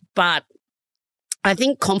much, but I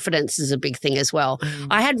think confidence is a big thing as well.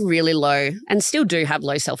 I had really low and still do have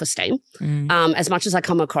low self-esteem. As much as I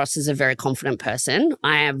come across as a very confident person,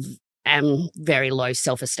 I am very low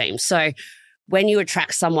self-esteem. So when you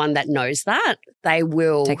attract someone that knows that, they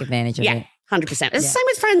will take advantage of it. 100%. It's the same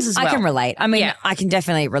with friends as well. I can relate. I mean, I can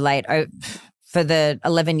definitely relate. For the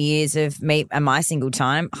 11 years of me and my single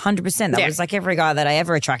time, 100%. That was like every guy that I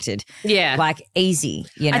ever attracted. Yeah. Like easy,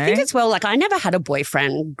 you know? I think as well, like I never had a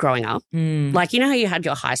boyfriend growing up. Like, you know how you had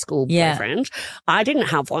your high school boyfriend? I didn't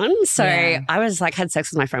have one. So I was like, had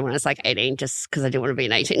sex with my friend when I was like 18 just because I didn't want to be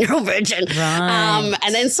an 18-year-old virgin. Right.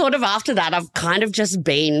 And then sort of after that, I've kind of just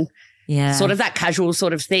been sort of that casual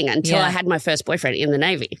sort of thing until I had my first boyfriend in the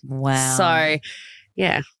Navy. Wow. So,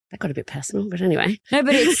 yeah. That got a bit personal, but anyway. No,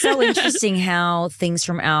 but it's so interesting how things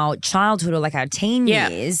from our childhood or like our teen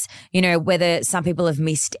years, you know, whether some people have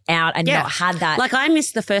missed out and not had that. Like I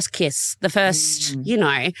missed the first kiss, the first, you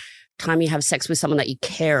know, time you have sex with someone that you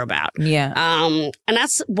care about. Yeah. And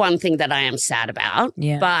that's one thing that I am sad about.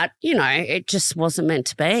 Yeah. But, you know, it just wasn't meant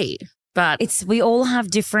to be. But we all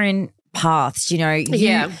have different paths, you know.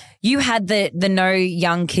 You had the no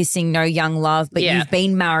young kissing, no young love, but you've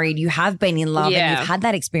been married, you have been in love and you've had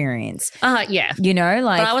that experience. You know,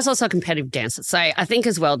 like. But I was also a competitive dancer. So I think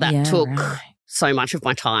as well that took so much of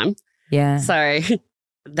my time. Yeah. So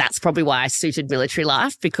that's probably why I suited military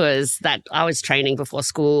life, because that I was training before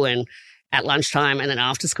school and at lunchtime and then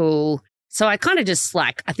after school. So I kind of just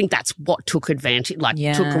like, I think that's what took advantage, like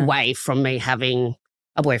took away from me having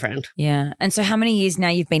a boyfriend. Yeah. And so how many years now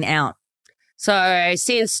you've been out? So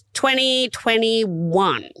since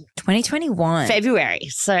 2021. 2021. February.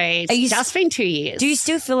 So it's just been 2 years. Do you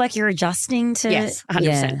still feel like you're adjusting to? Yes, 100%.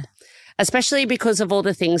 Yeah. Especially because of all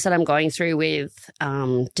the things that I'm going through with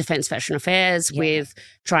Defence Veteran Affairs, with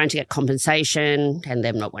trying to get compensation and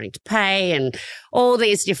them not wanting to pay and all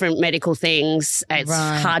these different medical things. It's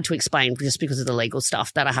hard to explain just because of the legal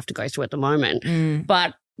stuff that I have to go through at the moment.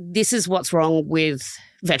 But this is what's wrong with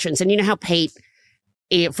veterans. And you know how Pete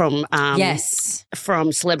from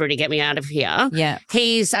Celebrity Get Me Out of Here,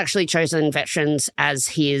 he's actually chosen veterans as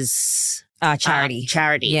his charity.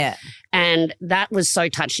 Yeah. And that was so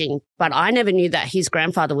touching. But I never knew that his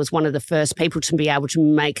grandfather was one of the first people to be able to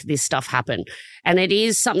make this stuff happen. And it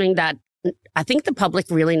is something that I think the public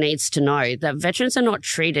really needs to know, that veterans are not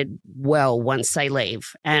treated well once they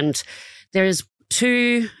leave. And there is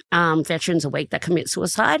 2 veterans a week that commit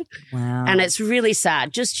suicide. Wow. And it's really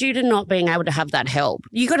sad just due to not being able to have that help.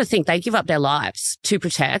 You got to think they give up their lives to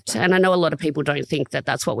protect. And I know a lot of people don't think that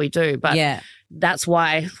that's what we do, but that's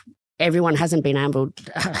why everyone hasn't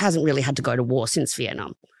really had to go to war since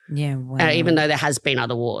Vietnam. Yeah. Wow. Even though there has been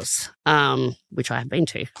other wars, which I have been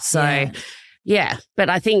to. So, but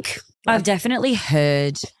I think I've definitely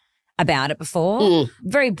heard about it before.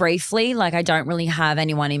 Very briefly, like I don't really have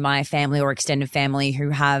anyone in my family or extended family who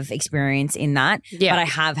have experience in that, but I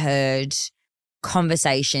have heard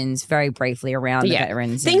conversations very briefly around the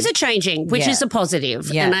veterans. Things are changing, which is a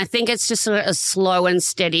positive. And I think it's just a slow and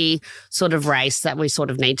steady sort of race that we sort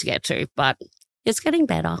of need to get to, but it's getting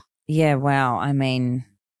better. Yeah, wow. I mean,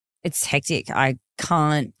 it's hectic. I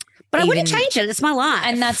can't. But I wouldn't change it. It's my life.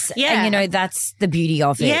 And and you know, that's the beauty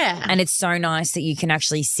of it. Yeah. And it's so nice that you can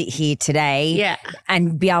actually sit here today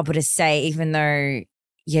and be able to say, even though,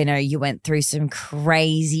 you know, you went through some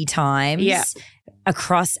crazy times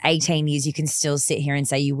across 18 years, you can still sit here and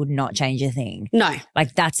say you would not change a thing. No.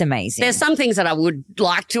 Like, that's amazing. There's some things that I would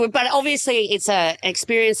like to, but obviously it's an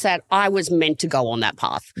experience that I was meant to go on that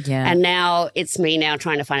path. Yeah. And now it's me now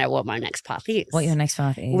trying to find out what my next path is. What your next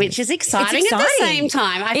path is. Which is exciting at the same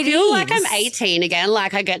time. I feel like I'm 18 again.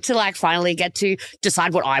 Like I get to finally get to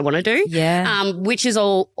decide what I want to do. Yeah. Which is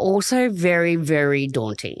also very, very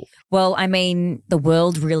daunting. Well, I mean, the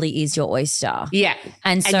world really is your oyster. Yeah.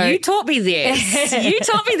 And so you taught me this. Yes, you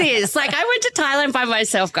taught me this. Like, I went to Thailand by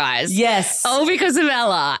myself, guys. Yes. All because of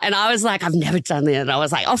Ella. And I was like, I've never done it. And I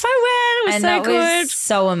was like, off I went. It was so good. Was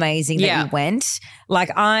so amazing that you went.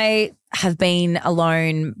 Like, I have been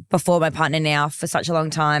alone before my partner now for such a long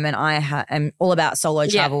time, and I am all about solo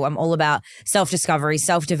travel. I'm all about self-discovery,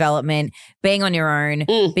 self-development, being on your own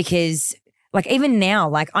because like even now,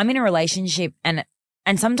 like I'm in a relationship and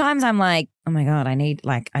sometimes I'm like, oh my God, I need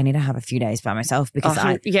to have a few days by myself because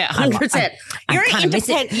 100%. You're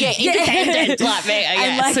independent. Independent like me.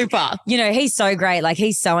 Yeah, like, super. You know, he's so great. Like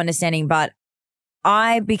he's so understanding, but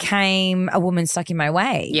I became a woman stuck in my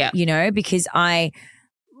way, you know, because I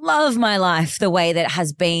love my life the way that it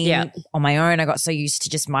has been on my own. I got so used to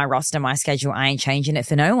just my roster, my schedule. I ain't changing it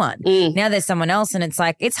for no one. Now there's someone else and it's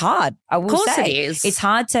like, it's hard. I will say. Of course it is. It's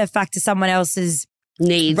hard to factor someone else's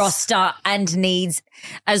needs, roster and needs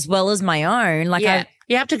as well as my own. Like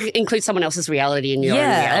you have to include someone else's reality in your own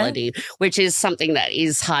reality, which is something that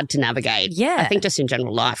is hard to navigate. Yeah. I think just in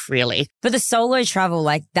general life, really. But the solo travel,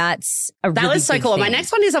 like that's that really was so big cool. thing. My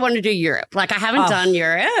next one is I want to do Europe. Like I haven't done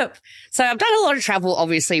Europe. So I've done a lot of travel,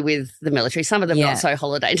 obviously, with the military. Some of them not so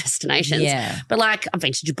holiday destinations. Yeah. But like I've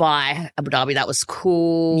been to Dubai, Abu Dhabi, that was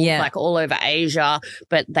cool. Yeah. Like all over Asia.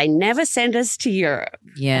 But they never send us to Europe.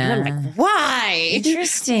 Yeah. And I'm like, why?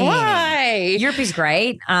 Interesting. Why? Europe is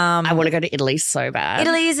great. I want to go to Italy so bad.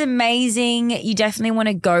 Italy is amazing. You definitely want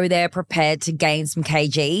to go there prepared to gain some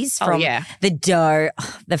kgs from the dough,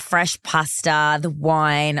 the fresh pasta, the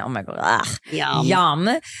wine. Oh my God. Yum.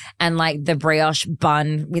 And like the brioche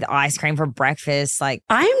bun with ice cream for breakfast. Like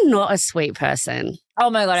I'm not a sweet person. Oh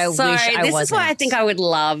my God, I wish I wasn't. This is why I think I would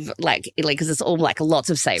love like Italy because it's all like lots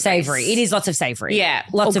of savory. It is lots of savory. Yeah.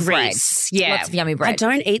 Lots of bread. Yeah. Lots of yummy bread. I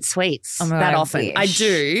don't eat sweets that often. I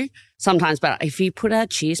do sometimes, but if you put a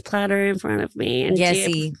cheese platter in front of me and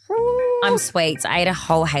dip, I'm sweets. I ate a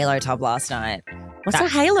whole Halo tub last night. What's a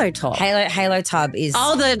Halo tub? Halo tub is...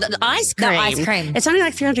 Oh, the ice cream. The ice cream. It's only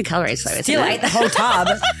like 300 calories, though, Still ate the whole tub.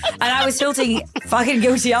 And I was feeling fucking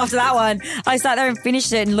guilty after that one. I sat there and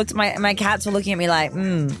finished it and looked at my cats were looking at me like,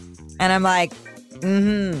 And I'm like,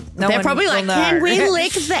 No They're probably like, can we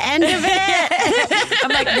lick the end of it?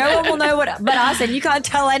 I'm like, no one will know but us, and you can't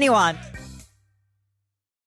tell anyone.